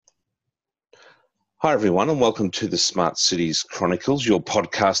Hi, everyone, and welcome to the Smart Cities Chronicles, your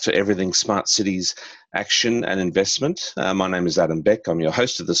podcast for everything smart cities action and investment. My name is Adam Beck. I'm your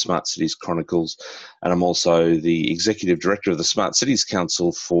host of the Smart Cities Chronicles, and I'm also the Executive Director of the Smart Cities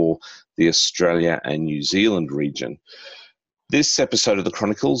Council for the Australia and New Zealand region. This episode of the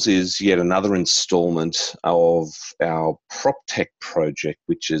Chronicles is yet another instalment of our PropTech project,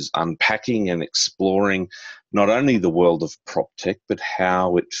 which is unpacking and exploring not only the world of PropTech, but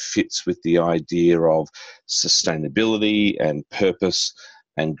how it fits with the idea of sustainability and purpose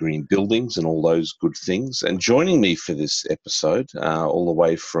and green buildings and all those good things. And joining me for this episode, all the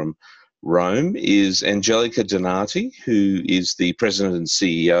way from Rome, is Angelica Donati, who is the President and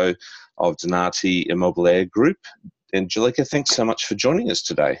CEO of Donati Immobiliare Group. Angelica, thanks so much for joining us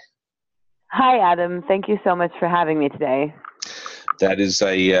today. Hi, Adam. Thank you so much for having me today. That is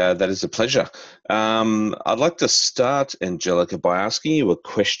a pleasure. I'd like to start, Angelica, by asking you a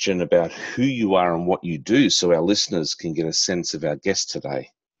question about who you are and what you do, so our listeners can get a sense of our guest today.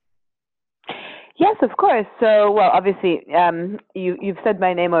 Yes, of course. So, well, obviously, you've said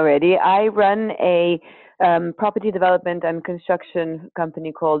my name already. I run a property development and construction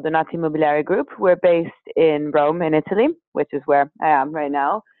company called Donati Immobiliare Group. We're based in Rome, in Italy, which is where I am right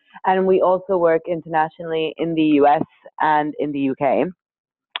now. And we also work internationally in the US and in the UK.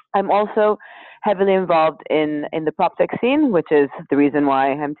 I'm also heavily involved in the PropTech scene, which is the reason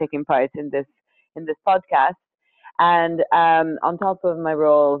why I'm taking part in this podcast. And on top of my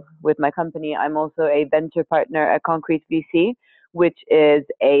role with my company, I'm also a venture partner at Concrete VC, which is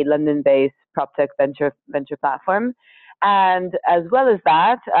a London-based PropTech venture platform. And as well as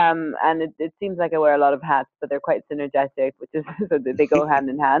that, and it seems like I wear a lot of hats, but they're quite synergetic, which is so they go hand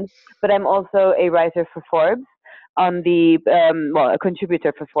in hand. But I'm also a writer for Forbes on the a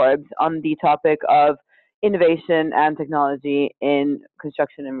contributor for Forbes on the topic of innovation and technology in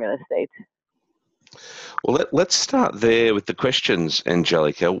construction and real estate. Well, let's start there with the questions,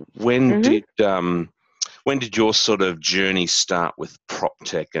 Angelica. When did your sort of journey start with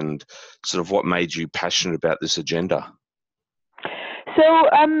PropTech, and sort of what made you passionate about this agenda? So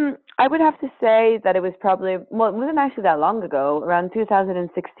I would have to say that it was probably, well, it wasn't actually that long ago, around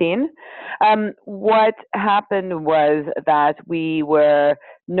 2016. What happened was that we were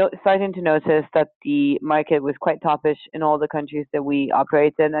starting to notice that the market was quite toppish in all the countries that we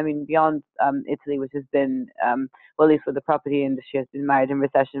operate in. I mean, beyond Italy, which has been, well, at least with the property industry, has been mired in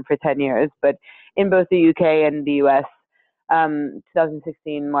recession for 10 years. But in both the UK and the US,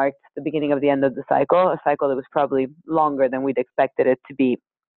 2016 marked the beginning of the end of the cycle, a cycle that was probably longer than we'd expected it to be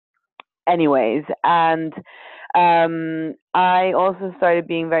anyways. And I also started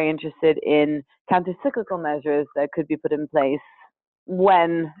being very interested in counter-cyclical measures that could be put in place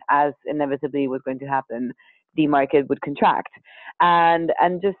when, as inevitably was going to happen, the market would contract. And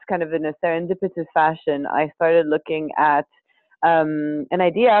just kind of in a serendipitous fashion, I started looking at an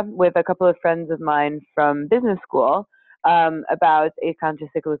idea with a couple of friends of mine from business school about a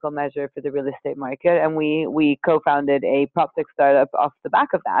counter-cyclical measure for the real estate market, and we co-founded a PropTech startup off the back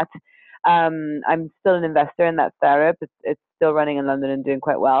of that. I'm still an investor in that startup. It's still running in London and doing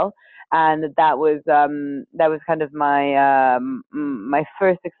quite well, and that was kind of my my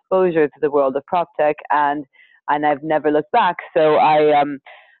first exposure to the world of PropTech, and I've never looked back. So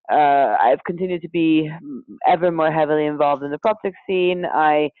I've continued to be ever more heavily involved in the PropTech scene.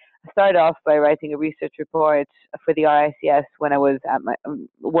 I started off by writing a research report for the RICS when I was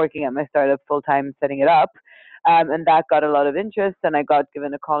working at my startup full time, setting it up. And that got a lot of interest, and I got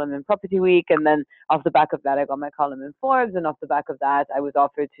given a column in Property Week, and then off the back of that, I got my column in Forbes, and off the back of that, I was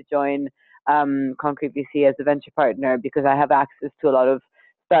offered to join Concrete VC as a venture partner because I have access to a lot of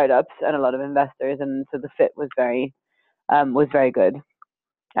startups and a lot of investors, and so the fit was very good.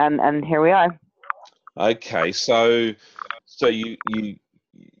 And here we are. Okay, so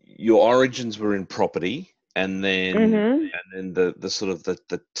your origins were in property, and then the sort of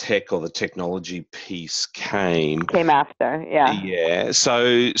the tech or the technology piece came after. Yeah.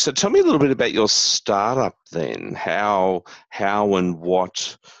 So tell me a little bit about your startup then. How and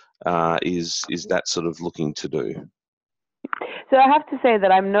what is that sort of looking to do? So I have to say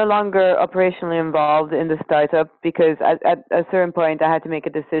that I'm no longer operationally involved in the startup because at a certain point I had to make a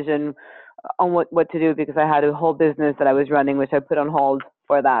decision on what to do because I had a whole business that I was running, which I put on hold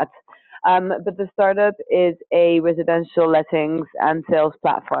for that. But the startup is a residential lettings and sales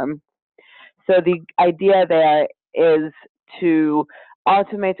platform. So the idea there is to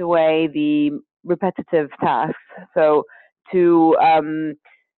automate away the repetitive tasks. So to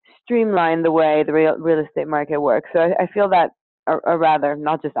streamline the way the real estate market works. So I feel that, or rather,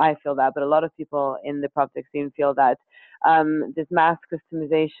 not just I feel that, but a lot of people in the PropTech scene feel that this mass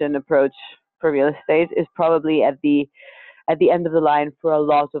customization approach for real estate is probably at the end of the line for a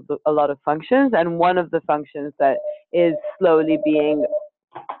lot of functions, and one of the functions that is slowly being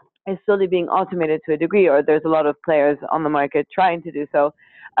automated to a degree, or there's a lot of players on the market trying to do so,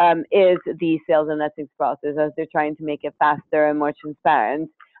 is the sales and lettings process, as they're trying to make it faster and more transparent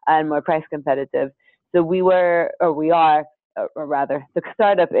and more price competitive. So we are, or rather, the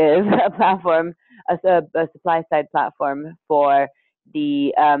startup is a platform, a supply side platform for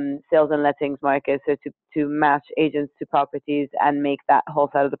the sales and lettings market, so to match agents to properties and make that whole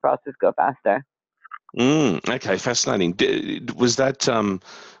side of the process go faster. Okay, fascinating. Was that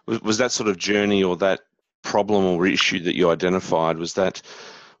sort of journey or that problem or issue that you identified, was that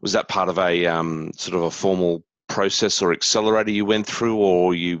part of a sort of a formal process or accelerator you went through,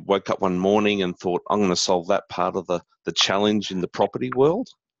 or you woke up one morning and thought, I'm going to solve that part of the challenge in the property world?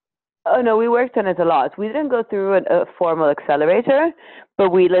 Oh no, we worked on it a lot. We didn't go through a formal accelerator,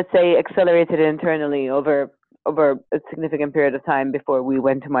 but we, let's say, accelerated it internally over a significant period of time before we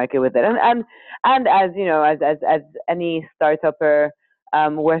went to market with it. And as you know, as any startupper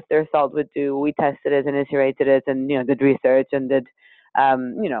worth their salt would do, we tested it and iterated it, and did research and did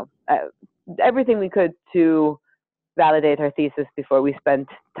everything we could to validate our thesis before we spent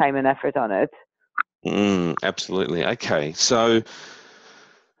time and effort on it. Absolutely. Okay, so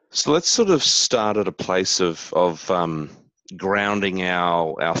let's sort of start at a place of grounding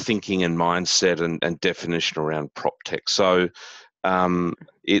our thinking and mindset and definition around prop tech. So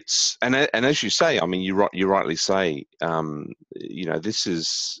it's and as you say, I mean, you rightly say, this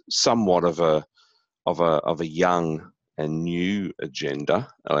is somewhat of a young and new agenda,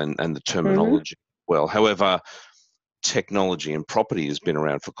 and the terminology. Well, however, technology and property has been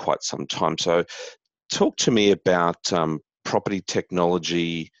around for quite some time. So talk to me about property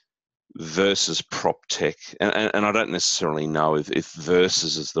technology versus prop tech, and I don't necessarily know if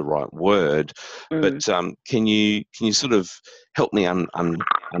versus is the right word, but can you sort of help me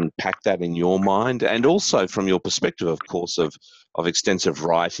unpack that in your mind, and also from your perspective, of course, of extensive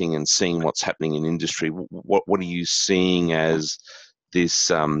writing and seeing what's happening in industry. What are you seeing as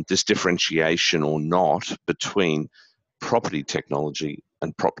this differentiation or not between property technology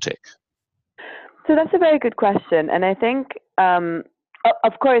and prop tech? So that's a very good question, and I think.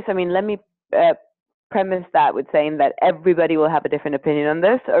 Of course, I mean, let me premise that with saying that everybody will have a different opinion on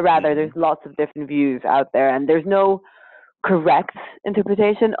this, or rather, there's lots of different views out there, and there's no correct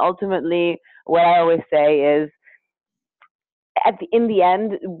interpretation. Ultimately, what I always say is, in the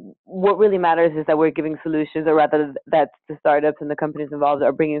end, what really matters is that we're giving solutions, or rather, that the startups and the companies involved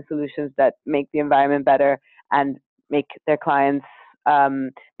are bringing solutions that make the environment better and make their clients'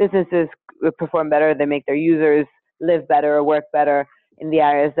 businesses perform better. They make their users live better or work better in the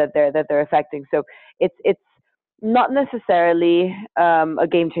areas that they're affecting. So it's not necessarily a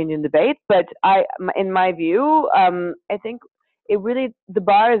game-changing debate, but in my view, I think the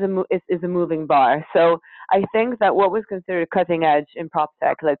bar is a moving bar. So I think that what was considered cutting edge in prop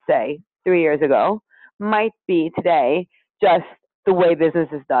tech, let's say 3 years ago, might be today just the way business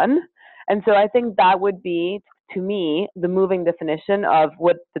is done. And so I think that would be, to me, the moving definition of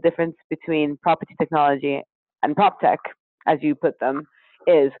what the difference between property technology and prop tech, as you put them,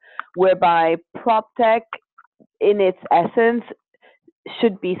 is, whereby prop tech in its essence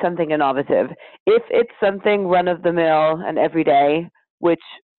should be something innovative. If it's something run-of-the-mill and everyday, which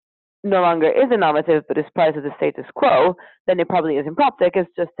no longer is innovative but is part of the status quo, then it probably isn't prop tech.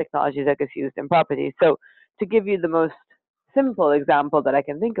 It's just technology that gets used in property. So to give you the most simple example that I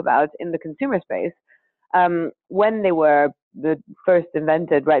can think about in the consumer space, when they were the first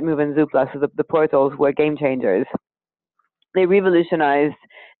invented, Rightmove and Zoopla, so the portals were game changers. They revolutionized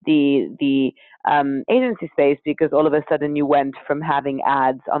the agency space, because all of a sudden you went from having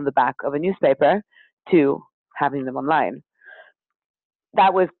ads on the back of a newspaper to having them online.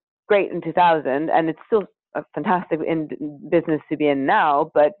 That was great in 2000, and it's still a fantastic business to be in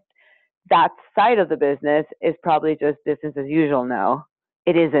now, but that side of the business is probably just business as usual now.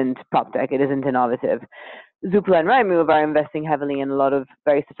 It isn't prop tech. It isn't innovative. Zoopla and Rightmove are investing heavily in a lot of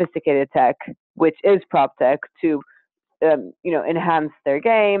very sophisticated tech, which is prop tech, to enhance their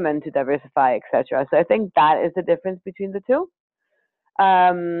game and to diversify, etc. So I think that is the difference between the two.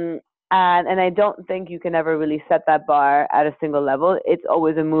 And I don't think you can ever really set that bar at a single level. It's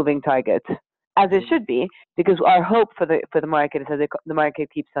always a moving target, as it should be, because our hope for the market is that the market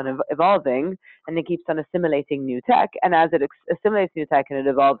keeps on evolving and it keeps on assimilating new tech. And as it assimilates new tech and it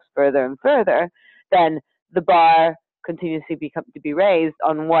evolves further and further, then the bar continues to be raised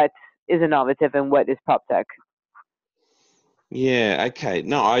on what is innovative and what is prop tech. Yeah, okay.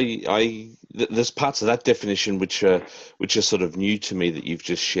 No, there's parts of that definition which are sort of new to me that you've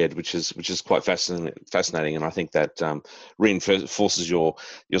just shared, which is quite fascinating, and I think that reinforces your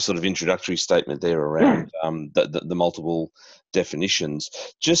sort of introductory statement there around the multiple definitions.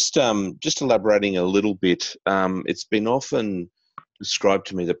 Just elaborating a little bit, it's been often described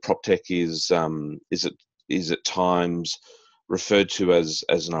to me that prop tech is at times referred to as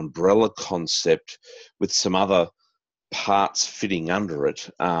an umbrella concept with some other parts fitting under it,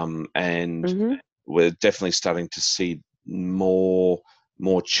 and Hmm. we're definitely starting to see more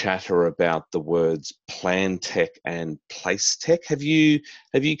chatter about the words plan tech and place tech. Have you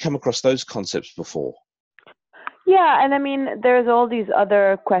come across those concepts before? Yeah, and I mean, there's all these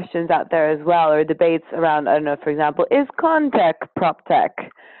other questions out there as well, or debates around, I don't know, for example, is con tech prop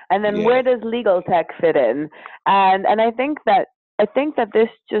tech? And then Yeah. where does legal tech fit in? And I think that this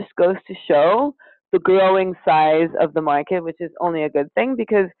just goes to show the growing size of the market, which is only a good thing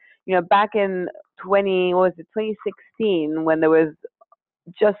because, back in 2016, when there was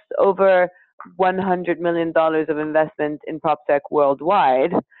just over $100 million of investment in prop tech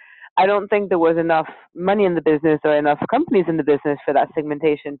worldwide, I don't think there was enough money in the business or enough companies in the business for that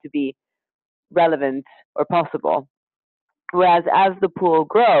segmentation to be relevant or possible. Whereas as the pool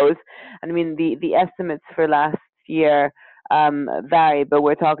grows, I mean, the estimates for last year vary, but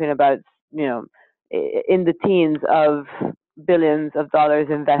we're talking about, you know, in the teens of billions of dollars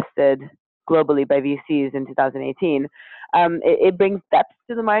invested globally by VCs in 2018. It brings depth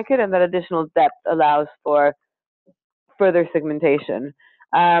to the market, and that additional depth allows for further segmentation.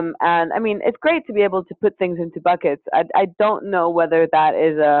 And I mean, it's great to be able to put things into buckets. I don't know whether that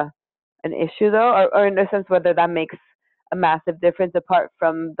is an issue though, or in a sense whether that makes a massive difference apart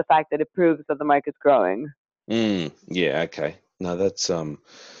from the fact that it proves that the market's growing. Yeah, okay. No, that's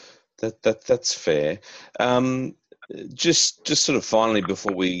fair. Um, just sort of finally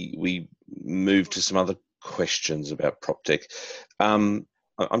before we move to some other questions about prop tech, I'm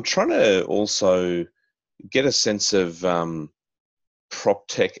trying to also get a sense of prop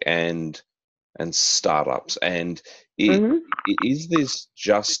tech and startups. And it, Hmm. is this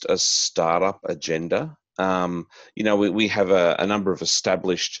just a startup agenda? We have a number of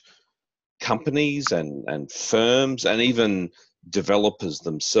established companies and firms and even developers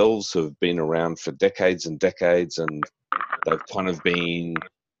themselves who have been around for decades and decades, and they've kind of been,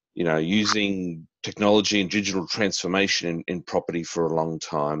 using technology and digital transformation in property for a long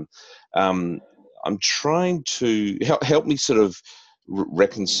time. Um, I'm trying to help me sort of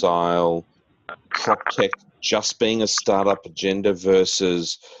reconcile prop tech just being a startup agenda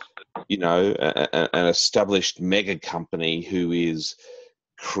versus, an established mega company who is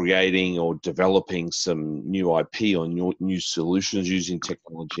creating or developing some new IP or new solutions using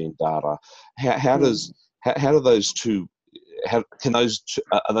technology and data. How does how do those two how can those two,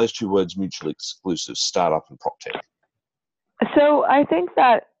 are those two words mutually exclusive? Startup and prop tech. So I think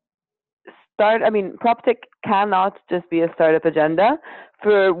that I mean, PropTech cannot just be a startup agenda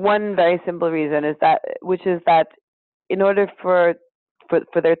for one very simple reason which is that in order for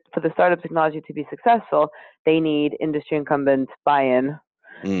the startup technology to be successful, they need industry incumbent buy-in.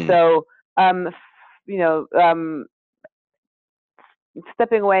 Mm, So, um, you know,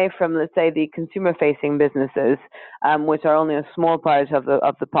 stepping away from, let's say, the consumer-facing businesses, which are only a small part of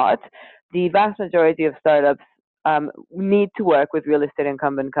the pot, the vast majority of startups need to work with real estate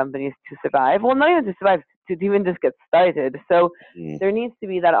incumbent companies to survive. Well, not even to survive, to even just get started. So mm, there needs to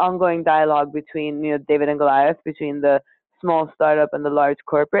be that ongoing dialogue between, David and Goliath, between the small startup and the large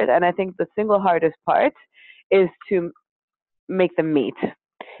corporate. And I think the single hardest part is to make them meet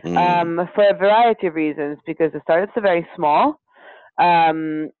for a variety of reasons, because the startups are very small,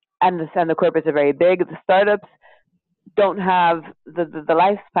 um, and the corporates are very big. The startups don't have the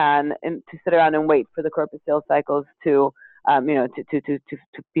lifespan to sit around and wait for the corporate sales cycles to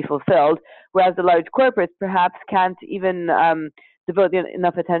be fulfilled, whereas the large corporates perhaps can't even devote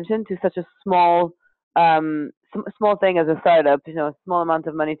enough attention to such a small thing as a startup, a small amount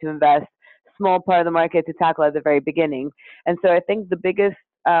of money to invest, small part of the market to tackle at the very beginning. And so I think the biggest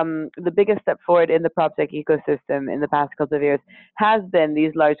step forward in the prop tech ecosystem in the past couple of years has been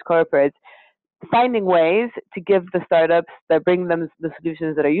these large corporates finding ways to give the startups that bring them the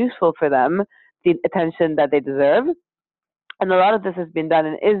solutions that are useful for them the attention that they deserve. And a lot of this has been done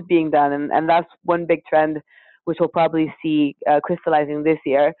and is being done, and that's one big trend which we'll probably see crystallizing this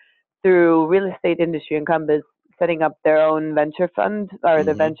year through real estate industry incumbents setting up their own venture fund, or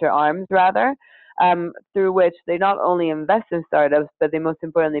their mm-hmm. venture arms rather, through which they not only invest in startups, but they most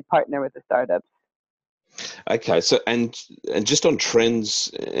importantly partner with the startups. Okay, so and just on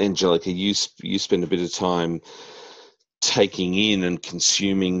trends, Angelica, you spend a bit of time taking in and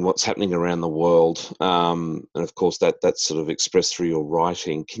consuming what's happening around the world, and of course that's sort of expressed through your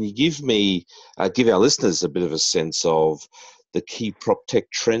writing. Can you give our listeners a bit of a sense of the key prop tech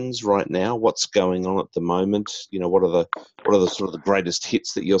trends right now? What's going on at the moment? What are the sort of the greatest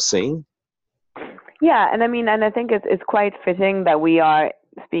hits that you're seeing? Yeah, and I think it's quite fitting that we are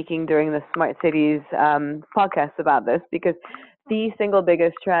speaking during the Smart Cities podcast about this, because the single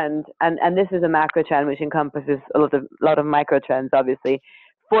biggest trend, and this is a macro trend which encompasses a lot of micro trends, obviously,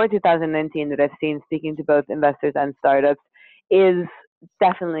 for 2019 that I've seen speaking to both investors and startups, is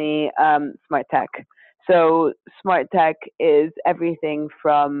definitely smart tech. So smart tech is everything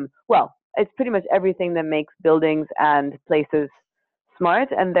from, well, it's pretty much everything that makes buildings and places smart,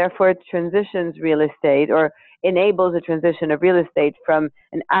 and therefore transitions real estate, or enables a transition of real estate from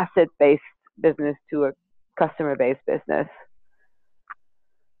an asset-based business to a customer-based business.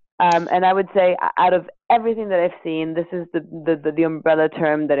 And I would say, out of everything that I've seen, this is the umbrella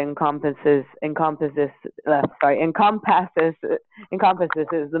term that encompasses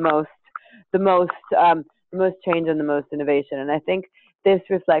the most change and the most innovation. And I think this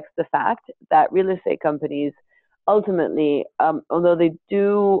reflects the fact that real estate companies ultimately, although they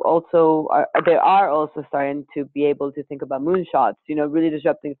are also starting to be able to think about moonshots, really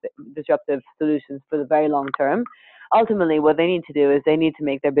disruptive solutions for the very long term. Ultimately, what they need to do is they need to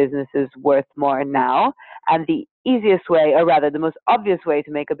make their businesses worth more now. And the easiest way, or rather the most obvious way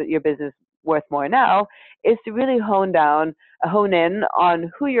to make your business worth more now, is to really hone in on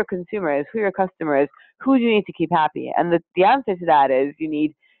who your consumer is, who your customer is, who do you need to keep happy. And the answer to that is you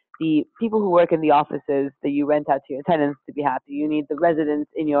need the people who work in the offices that you rent out to your tenants to be happy. You need the residents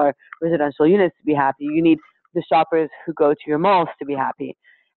in your residential units to be happy. You need the shoppers who go to your malls to be happy.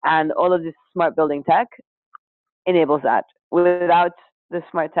 And all of this smart building tech enables that. Without the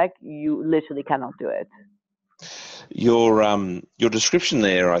smart tech, you literally cannot do it. Your description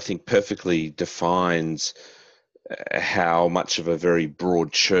there, I think, perfectly defines how much of a very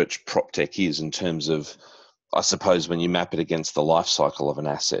broad church prop tech is, in terms of, I suppose, when you map it against the life cycle of an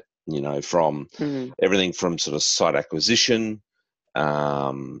asset, from everything from sort of site acquisition,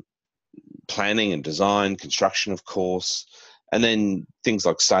 planning and design, construction, of course, and then things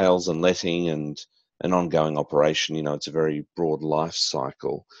like sales and letting and an ongoing operation. It's a very broad life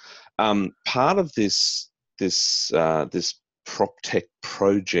cycle. Part of this prop tech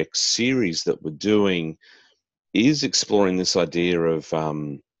project series that we're doing is exploring this idea of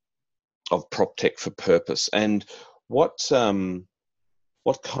prop tech for purpose. And what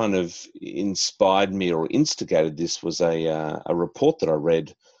kind of inspired me or instigated this was a report that I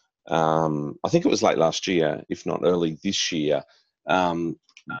read. I think it was late last year, if not early this year,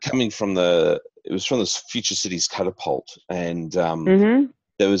 coming from the Future Cities Catapult, and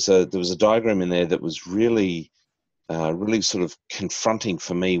there was a diagram in there that was really sort of confronting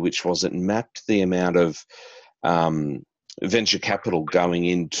for me, which was it mapped the amount of venture capital going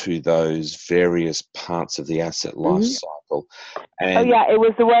into those various parts of the asset life cycle. And it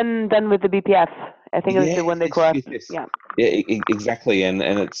was the one done with the BPF. I think it was the one they crossed. Yes. Yeah, exactly. And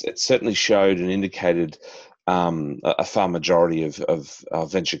it certainly showed and indicated a far majority of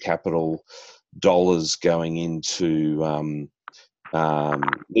venture capital dollars going into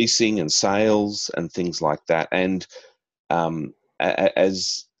leasing and sales and things like that. And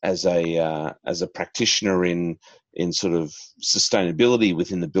as a practitioner in sort of sustainability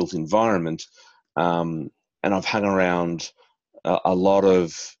within the built environment, and I've hung around a lot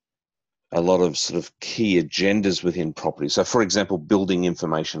of sort of key agendas within property. So, for example, building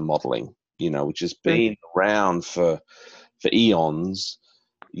information modelling, which has been around for eons,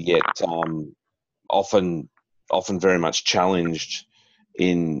 yet often very much challenged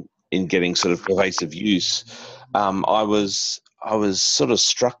in getting sort of pervasive use. I was sort of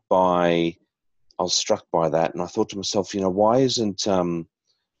struck by that, and I thought to myself, why isn't the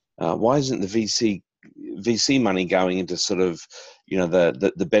VC money going into sort of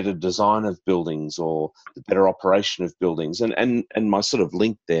the better design of buildings or the better operation of buildings? And my sort of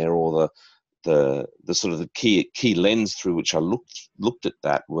link there, or the sort of the key lens through which I looked at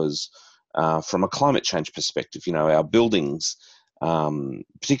that was from a climate change perspective. Our buildings,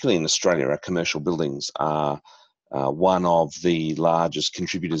 particularly in Australia, our commercial buildings are one of the largest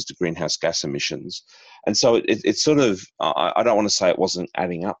contributors to greenhouse gas emissions. And so it's sort of, I don't want to say it wasn't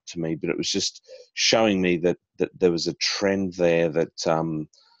adding up to me, but it was just showing me that there was a trend there that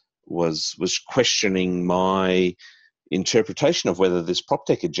was questioning my interpretation of whether this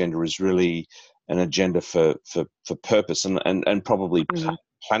PropTech agenda is really an agenda for purpose and probably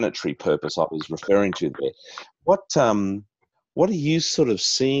planetary purpose I was referring to there. what are you sort of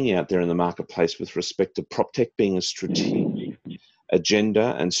seeing out there in the marketplace with respect to PropTech being a strategic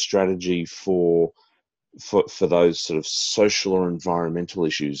agenda and strategy for those sort of social or environmental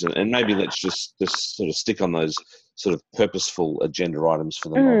issues? And maybe let's just sort of stick on those sort of purposeful agenda items for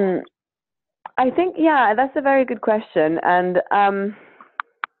the moment. I think, yeah, that's a very good question. And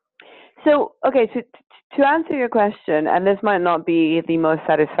so, okay, to answer your question, and this might not be the most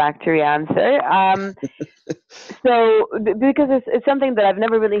satisfactory answer, because it's something that I've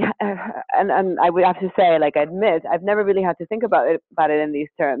never really, and I would have to say, like, I admit, I've never really had to think about it in these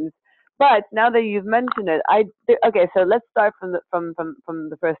terms. But now that you've mentioned it, okay. So let's start from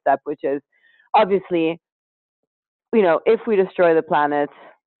the first step, which is obviously, if we destroy the planet,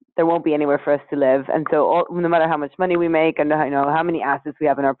 there won't be anywhere for us to live, and so no matter how much money we make and how many assets we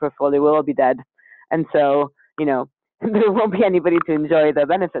have in our portfolio, we'll all be dead, and so there won't be anybody to enjoy the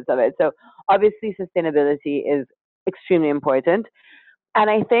benefits of it. So obviously, sustainability is extremely important, and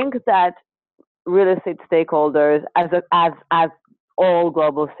I think that real estate stakeholders, as all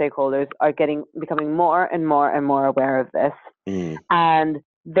global stakeholders, are becoming more and more and more aware of this. And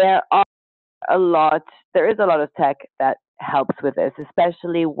there is a lot of tech that helps with this,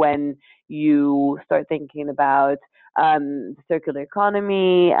 especially when you start thinking about circular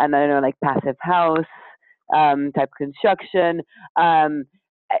economy and, I don't know, like passive house type construction.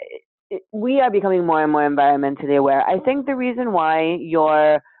 We are becoming more and more environmentally aware. I think the reason why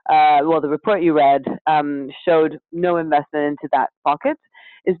the report you read showed no investment into that pocket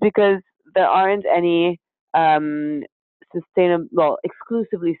is because there aren't any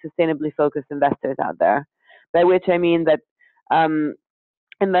exclusively sustainably focused investors out there. By which I mean that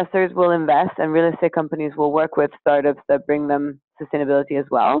investors will invest and real estate companies will work with startups that bring them sustainability as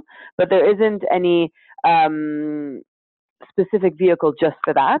well. But there isn't any specific vehicle just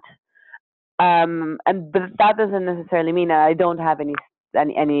for that. But that doesn't necessarily mean that I don't have any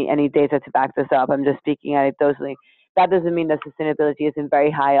data to back this up. I'm just speaking anecdotally. That doesn't mean that sustainability isn't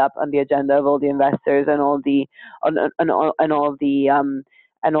very high up on the agenda of all the investors and all the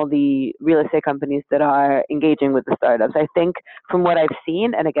real estate companies that are engaging with the startups. I think from what I've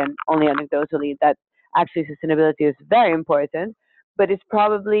seen, and again, only anecdotally, that actually sustainability is very important, but it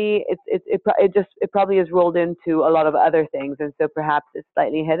probably is rolled into a lot of other things, and so perhaps it's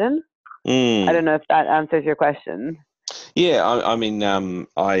slightly hidden. I don't know if that answers your question. Yeah, I mean,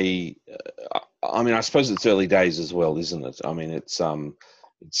 I suppose it's early days as well, isn't it? I mean, it's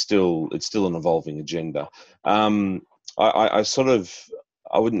still an evolving agenda.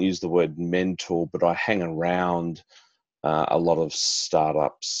 I wouldn't use the word mentor, but I hang around a lot of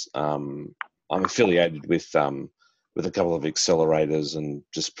startups. I'm affiliated with a couple of accelerators and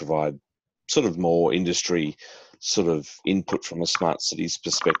just provide sort of more industry sort of input from a smart cities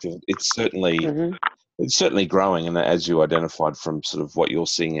perspective. It's certainly growing, and as you identified from sort of what you're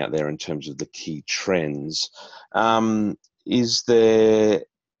seeing out there in terms of the key trends, is there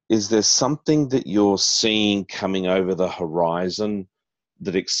something that you're seeing coming over the horizon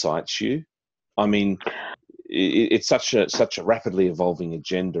that excites you? I mean, it's such a rapidly evolving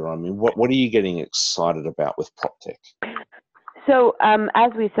agenda. I mean, what are you getting excited about with PropTech? So,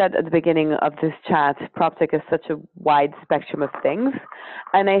 as we said at the beginning of this chat, PropTech is such a wide spectrum of things,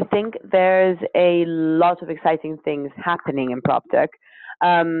 and I think there's a lot of exciting things happening in PropTech.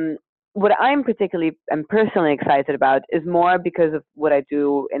 What I'm particularly and personally excited about is more because of what I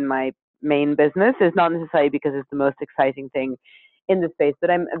do in my main business. It's not necessarily because it's the most exciting thing in the space, but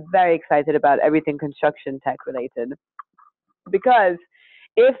I'm very excited about everything construction tech related. Because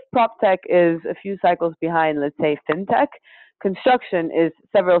if PropTech is a few cycles behind, let's say, fintech, construction is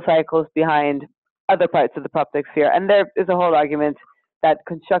several cycles behind other parts of the PropTech sphere. And there is a whole argument that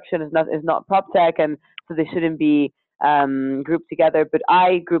construction is not PropTech, and so they shouldn't be grouped together. But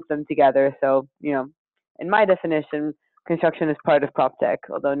I group them together. So, in my definition, construction is part of PropTech,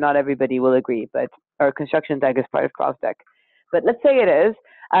 although not everybody will agree. Or construction tech is part of PropTech. But let's say it is.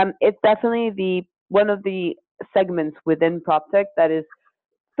 It's definitely one of the segments within PropTech that is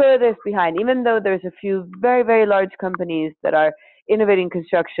furthest behind, even though there's a few very, very large companies that are innovating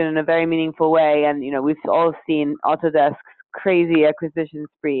construction in a very meaningful way. And, we've all seen Autodesk's crazy acquisition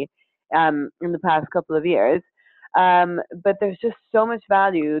spree in the past couple of years. But there's just so much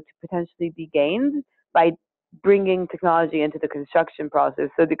value to potentially be gained by bringing technology into the construction process.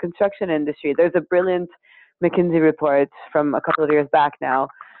 So the construction industry, there's a brilliant McKinsey report from a couple of years back now,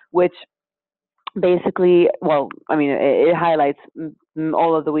 which basically, it highlights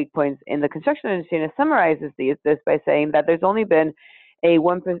all of the weak points in the construction industry, and it summarizes this by saying that there's only been a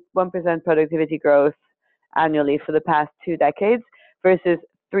 1% productivity growth annually for the past 2 decades versus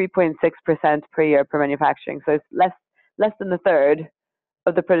 3.6% per year per manufacturing. So it's less less than a third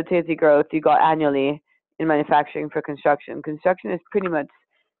of the productivity growth you got annually in manufacturing for construction. Construction is pretty much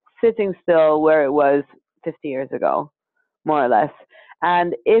sitting still where it was 50 years ago, more or less.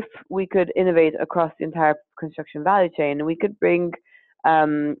 And if we could innovate across the entire construction value chain, we could bring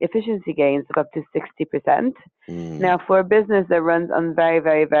efficiency gains of up to 60%. Now, for a business that runs on very,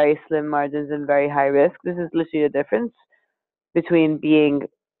 very, very slim margins and very high risk, this is literally the difference between being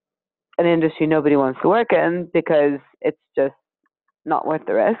an industry nobody wants to work in because it's just not worth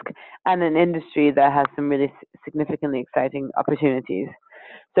the risk, and an industry that has some really significantly exciting opportunities.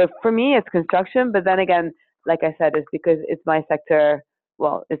 So for me, it's construction, but then again, like I said, it's because it's my sector.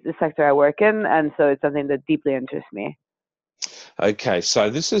 Well, it's the sector I work in, and so it's something that deeply interests me. Okay,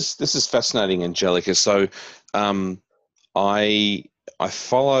 so this is fascinating, Angelica. So I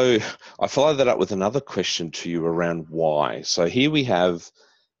follow that up with another question to you around why. So here we have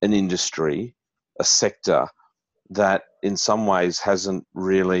an industry, a sector that in some ways hasn't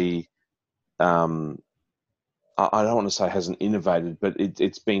really, I don't want to say hasn't innovated, but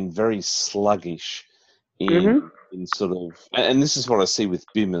it's been very sluggish in sort of, and this is what I see with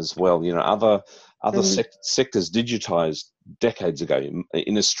BIM as well. You know, other sectors digitized decades ago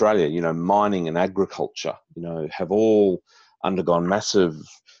in Australia. You know, mining and agriculture, you know, have all undergone massive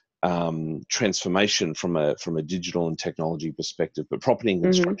transformation from a digital and technology perspective, but property and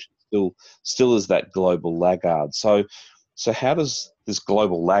construction still is that global laggard. So how does this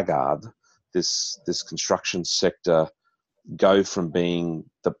global laggard, this construction sector, go from being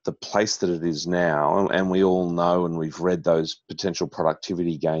the place that it is now, and we all know and we've read those potential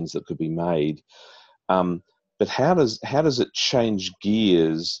productivity gains that could be made, but how does it change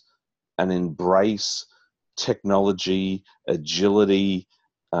gears and embrace technology, agility,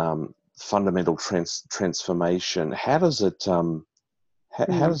 fundamental transformation? How does it how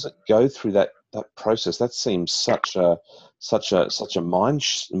does it go through that process? That seems such a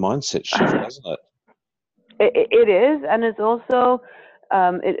mindset shift, doesn't it? It is, and it's also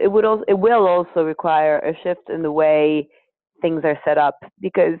it will also require a shift in the way things are set up,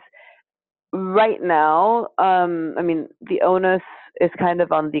 because right now, I mean, the onus is kind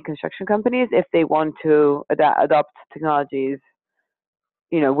of on the construction companies if they want to adopt technologies,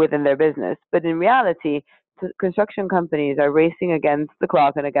 you know, within their business. But in reality, construction companies are racing against the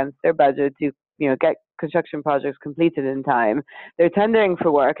clock and against their budget to, you know, get construction projects completed in time. They're tendering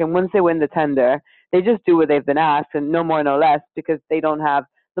for work, and once they win the tender, they just do what they've been asked, and no more, no less, because they don't have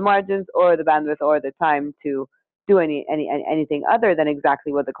the margins or the bandwidth or the time to do anything other than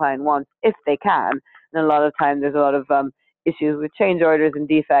exactly what the client wants, if they can. And a lot of time, there's a lot of issues with change orders and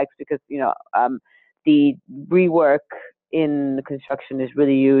defects because, you know, the rework in construction is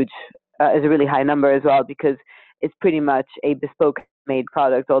really huge, is a really high number as well, because it's pretty much a bespoke made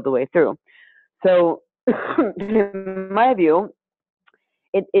product all the way through. So in my view,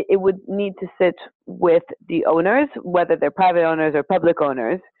 it would need to sit with the owners, whether they're private owners or public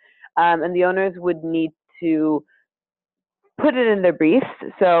owners, and the owners would need to put it in their briefs,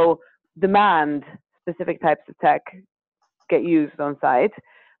 so demand specific types of tech get used on site,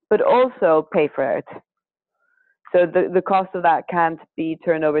 but also pay for it. So the cost of that can't be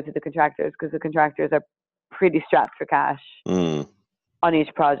turned over to the contractors, because the contractors are pretty strapped for cash on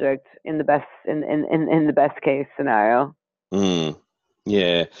each project in the best case scenario.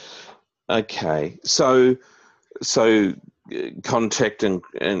 Yeah. Okay. So contact and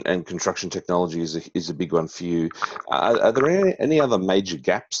construction technology is a big one for you. Are there any other major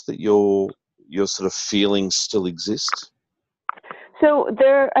gaps that you're sort of feeling still exist? So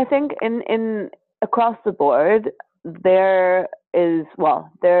I think in across the board, there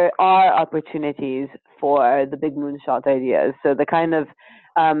are opportunities for the big moonshot ideas. So the kind of,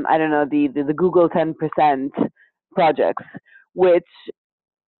 I don't know, the Google 10% projects, which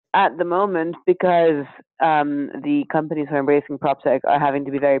at the moment, because the companies who are embracing PropTech are having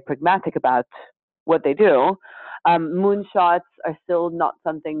to be very pragmatic about what they do, moonshots are still not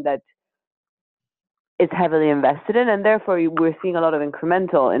something that is heavily invested in, and therefore we're seeing a lot of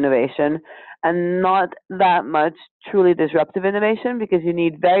incremental innovation and not that much truly disruptive innovation, because you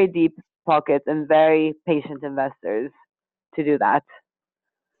need very deep pockets and very patient investors to do that.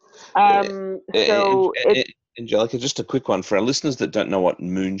 Angelica, just a quick one for our listeners that don't know what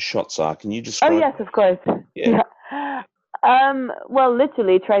moonshots are. Can you describe? Oh yes, of course. Yeah. Well,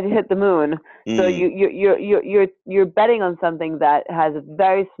 literally, try to hit the moon. So you're betting on something that has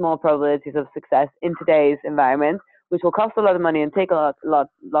very small probabilities of success in today's environment, which will cost a lot of money and take a lot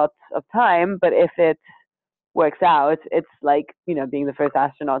of time. But if it works out, it's like, you know, being the first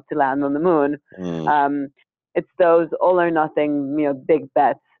astronaut to land on the moon. It's those all or nothing, you know, big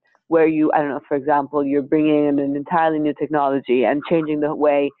bets, where you, I don't know, for example, you're bringing in an entirely new technology and changing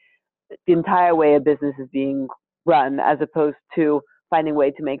the entire way a business is being run, as opposed to finding a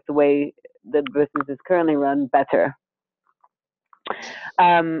way to make the way the business is currently run better.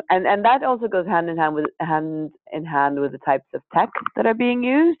 And that also goes hand in hand with the types of tech that are being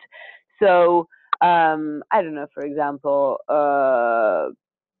used. So I don't know, for example,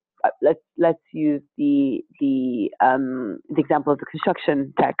 let's use the example of the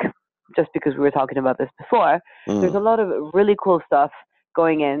construction tech, just because we were talking about this before. There's a lot of really cool stuff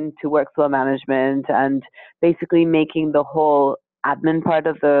going into workflow management and basically making the whole admin part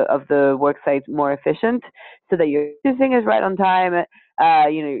of the worksite more efficient, so that your everything is right on time.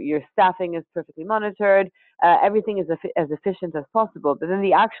 Your staffing is perfectly monitored. Everything is as efficient as possible. But then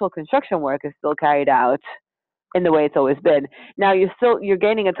the actual construction work is still carried out in the way it's always been. Now you're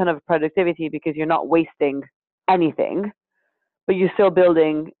gaining a ton of productivity because you're not wasting anything, but you're still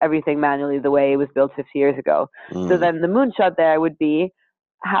building everything manually the way it was built 50 years ago. So then the moonshot there would be,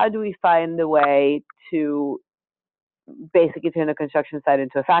 how do we find a way to basically turn a construction site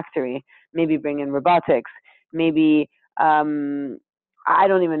into a factory? Maybe bring in robotics, maybe I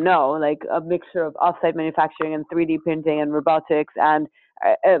don't even know, like a mixture of offsite manufacturing and 3D printing and robotics and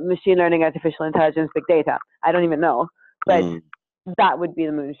machine learning, artificial intelligence, big data. I don't even know, but that would be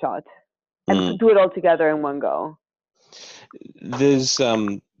the moonshot, and do it all together in one go. There's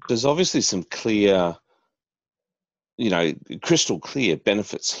obviously some clear, crystal clear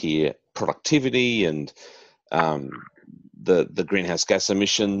benefits here: productivity and the greenhouse gas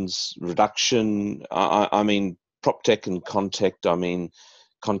emissions reduction. I mean, PropTech and Contect. I mean,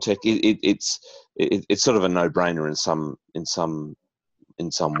 Contech. It's sort of a no-brainer in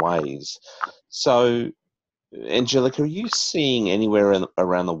some ways. So, Angelica, are you seeing anywhere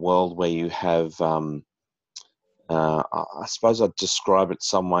around the world where you have, I suppose I'd describe it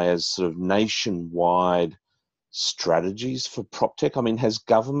some way as sort of nationwide strategies for PropTech? I mean, has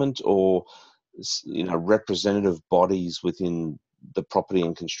government or representative bodies within the property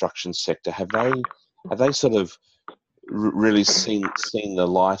and construction sector, have they sort of really seen the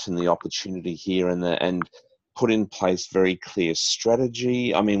light and the opportunity here and put in place very clear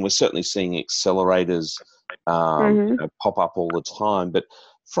strategy? I mean, we're certainly seeing accelerators pop up all the time, but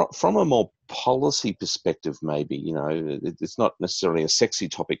from a more policy perspective, maybe, it's not necessarily a sexy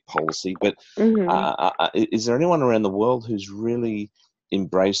topic, policy, but is there anyone around the world who's really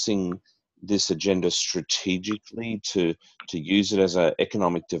embracing this agenda strategically to use it as an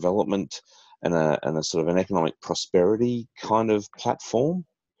economic development and a sort of an economic prosperity kind of platform?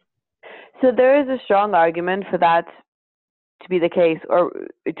 So there is a strong argument for that to be the case, or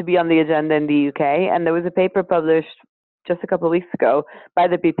to be on the agenda in the UK. And there was a paper published just a couple of weeks ago by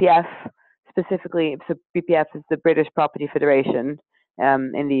the BPF, specifically. So BPF is the British Property Federation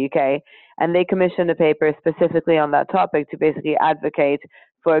in the UK, and they commissioned a paper specifically on that topic to basically advocate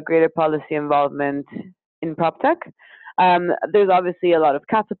for a greater policy involvement in PropTech. There's obviously a lot of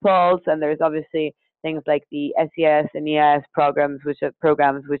catapults, and there's obviously things like the SES and EIS programs, which have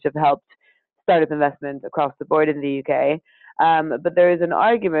helped startup investment across the board in the UK. But there is an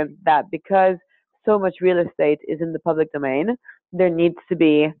argument that because so much real estate is in the public domain, there needs to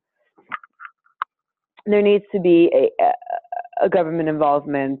be a government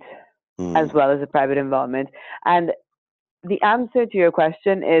involvement as well as a private involvement. And the answer to your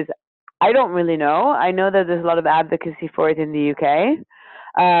question is, I don't really know. I know that there's a lot of advocacy for it in the UK.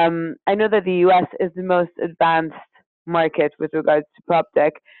 I know that the US is the most advanced market with regards to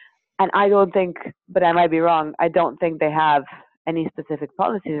PropTech. And I don't think, but I might be wrong, I don't think they have any specific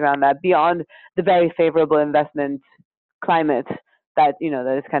policies around that beyond the very favorable investment climate that,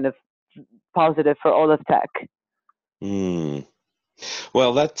 that is kind of positive for all of tech.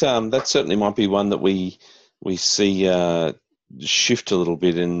 Well, that certainly might be one that we see shift a little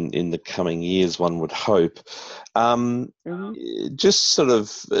bit in the coming years, one would hope. Just sort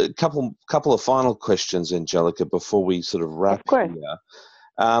of a couple of final questions, Angelica, before we sort of wrap here.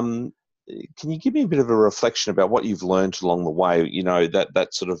 Can you give me a bit of a reflection about what you've learned along the way? That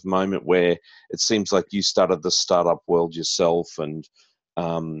sort of moment where it seems like you started the startup world yourself and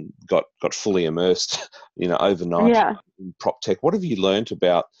got fully immersed, overnight in PropTech. What have you learned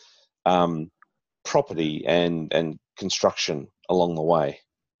about property and construction along the way?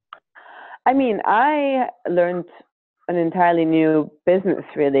 I mean, I learned an entirely new business,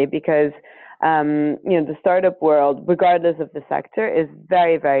 really, because the startup world, regardless of the sector, is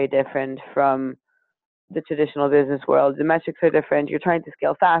very, very different from the traditional business world. The metrics are different. You're trying to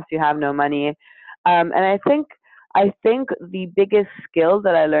scale fast. You have no money. And I think the biggest skill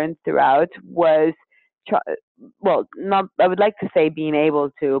that I learned throughout was well, not, I would like to say being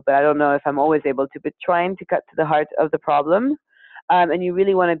able to, but I don't know if I'm always able to, but trying to cut to the heart of the problem. And you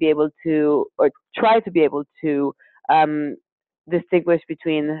really want to be able to, or try to be able to, um, distinguish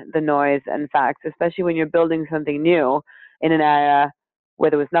between the noise and facts, especially when you're building something new in an area where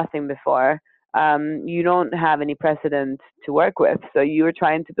there was nothing before. You don't have any precedent to work with. So you're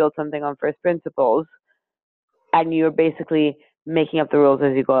trying to build something on first principles, and you're basically making up the rules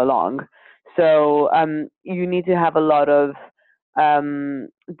as you go along. So you need to have a lot of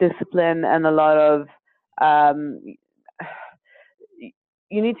discipline and a lot of um,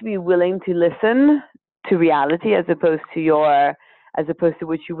 you need to be willing to listen to reality as opposed to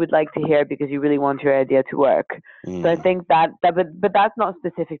what you would like to hear because you really want your idea to work. So I think but that's not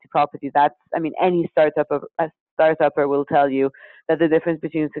specific to property. That's, I mean, any a startupper will tell you that the difference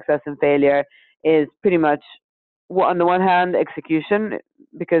between success and failure is pretty much, on the one hand, execution,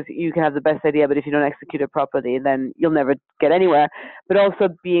 because you can have the best idea, but if you don't execute it properly, then you'll never get anywhere. But also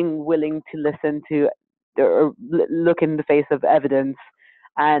being willing to listen to or look in the face of evidence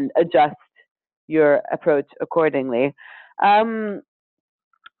and adjust your approach accordingly. Um,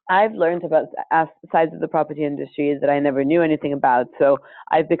 I've learned about sides of the property industry that I never knew anything about. So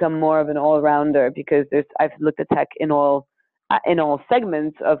I've become more of an all-rounder because I've looked at tech in all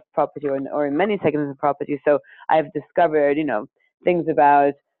segments of property, or in many segments of property. So I've discovered, things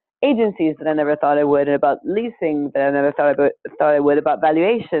about agencies that I never thought I would, about leasing that I never thought I would, about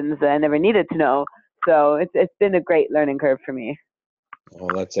valuations that I never needed to know. So it's been a great learning curve for me. Oh,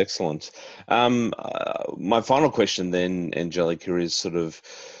 that's excellent. My final question then, Angelica, is sort of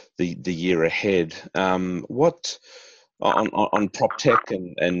the year ahead. What on prop tech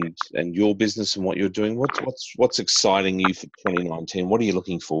and your business and what you're doing? What's exciting you for 2019? What are you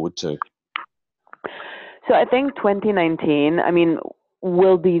looking forward to? So I think 2019, I mean,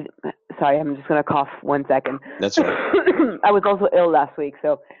 will be. Sorry, I'm just gonna cough 1 second. That's right. I was also ill last week,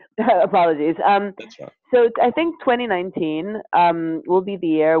 so apologies. That's right. So I think 2019 will be the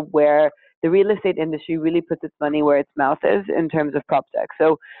year where the real estate industry really puts its money where its mouth is in terms of prop tech.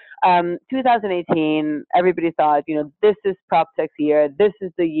 So 2018, everybody thought, this is prop tech's year. This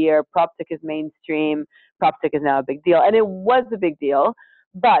is the year prop tech is mainstream. Prop tech is now a big deal, and it was a big deal,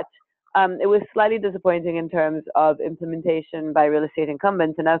 but it was slightly disappointing in terms of implementation by real estate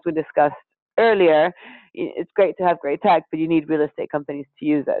incumbents. And as we discussed earlier, it's great to have great tech, but you need real estate companies to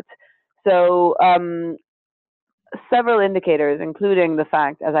use it. So several indicators, including the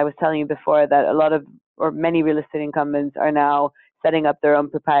fact, as I was telling you before, that a lot of, or many real estate incumbents are now setting up their own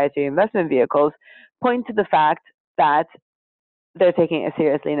proprietary investment vehicles, point to the fact that they're taking it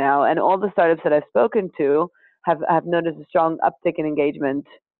seriously now. And all the startups that I've spoken to have noticed a strong uptick in engagement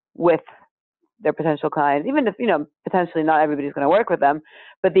with their potential clients, even if, potentially not everybody's going to work with them,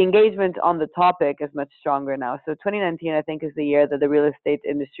 but the engagement on the topic is much stronger now. So 2019, I think, is the year that the real estate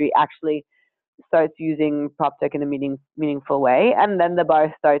industry actually starts using prop tech in a meaningful way. And then the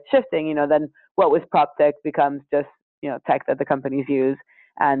bar starts shifting, then what was prop tech becomes just, tech that the companies use.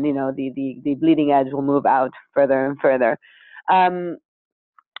 And, the bleeding edge will move out further and further.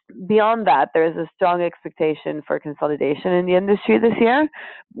 Beyond that, there is a strong expectation for consolidation in the industry this year,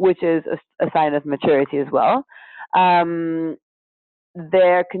 which is a sign of maturity as well.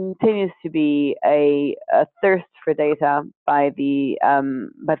 There continues to be a thirst for data by the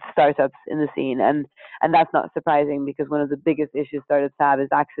startups in the scene, and that's not surprising because one of the biggest issues startups have is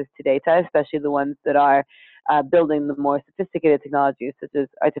access to data, especially the ones that are building the more sophisticated technologies such as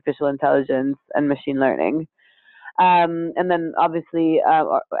artificial intelligence and machine learning. And then obviously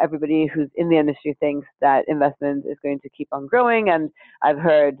everybody who's in the industry thinks that investment is going to keep on growing, and I've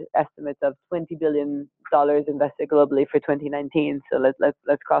heard estimates of $20 billion invested globally for 2019. So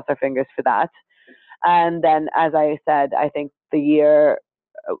let's cross our fingers for that. And then, as I said, I think the year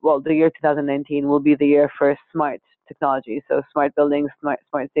 2019 will be the year for smart technology. So smart buildings, smart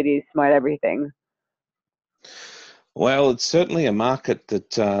cities, smart everything. Well, it's certainly a market that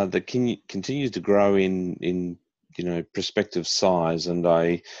continues to grow in prospective size, and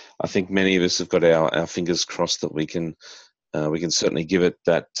I think many of us have got our fingers crossed that we can certainly give it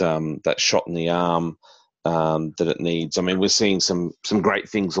that shot in the arm that it needs. I mean, we're seeing some great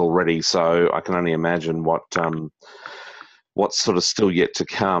things already, so I can only imagine what's sort of still yet to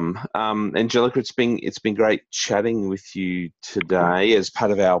come. Angelica, it's been great chatting with you today as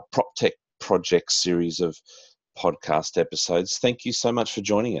part of our PropTech Project series of podcast episodes. Thank you so much for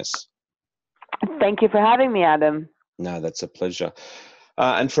joining us. Thank you for having me, Adam. No, that's a pleasure.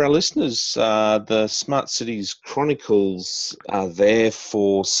 And for our listeners, the Smart Cities Chronicles are there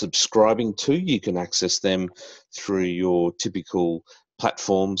for subscribing to. You can access them through your typical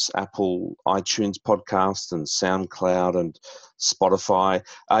platforms, Apple, iTunes podcast and SoundCloud and Spotify.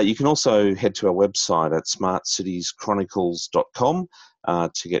 You can also head to our website at smartcitieschronicles.com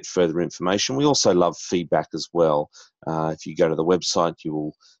to get further information. We also love feedback as well. If you go to the website, you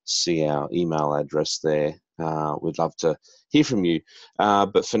will see our email address there. We'd love to hear from you.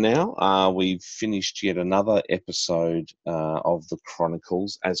 But for now, we've finished yet another episode of the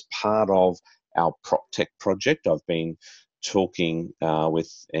Chronicles as part of our PropTech project. I've been talking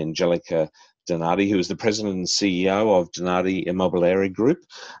with Angelica Donati, who is the president and CEO of Donati Immobiliare Group.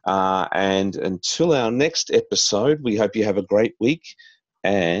 And until our next episode, we hope you have a great week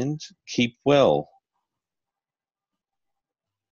and keep well.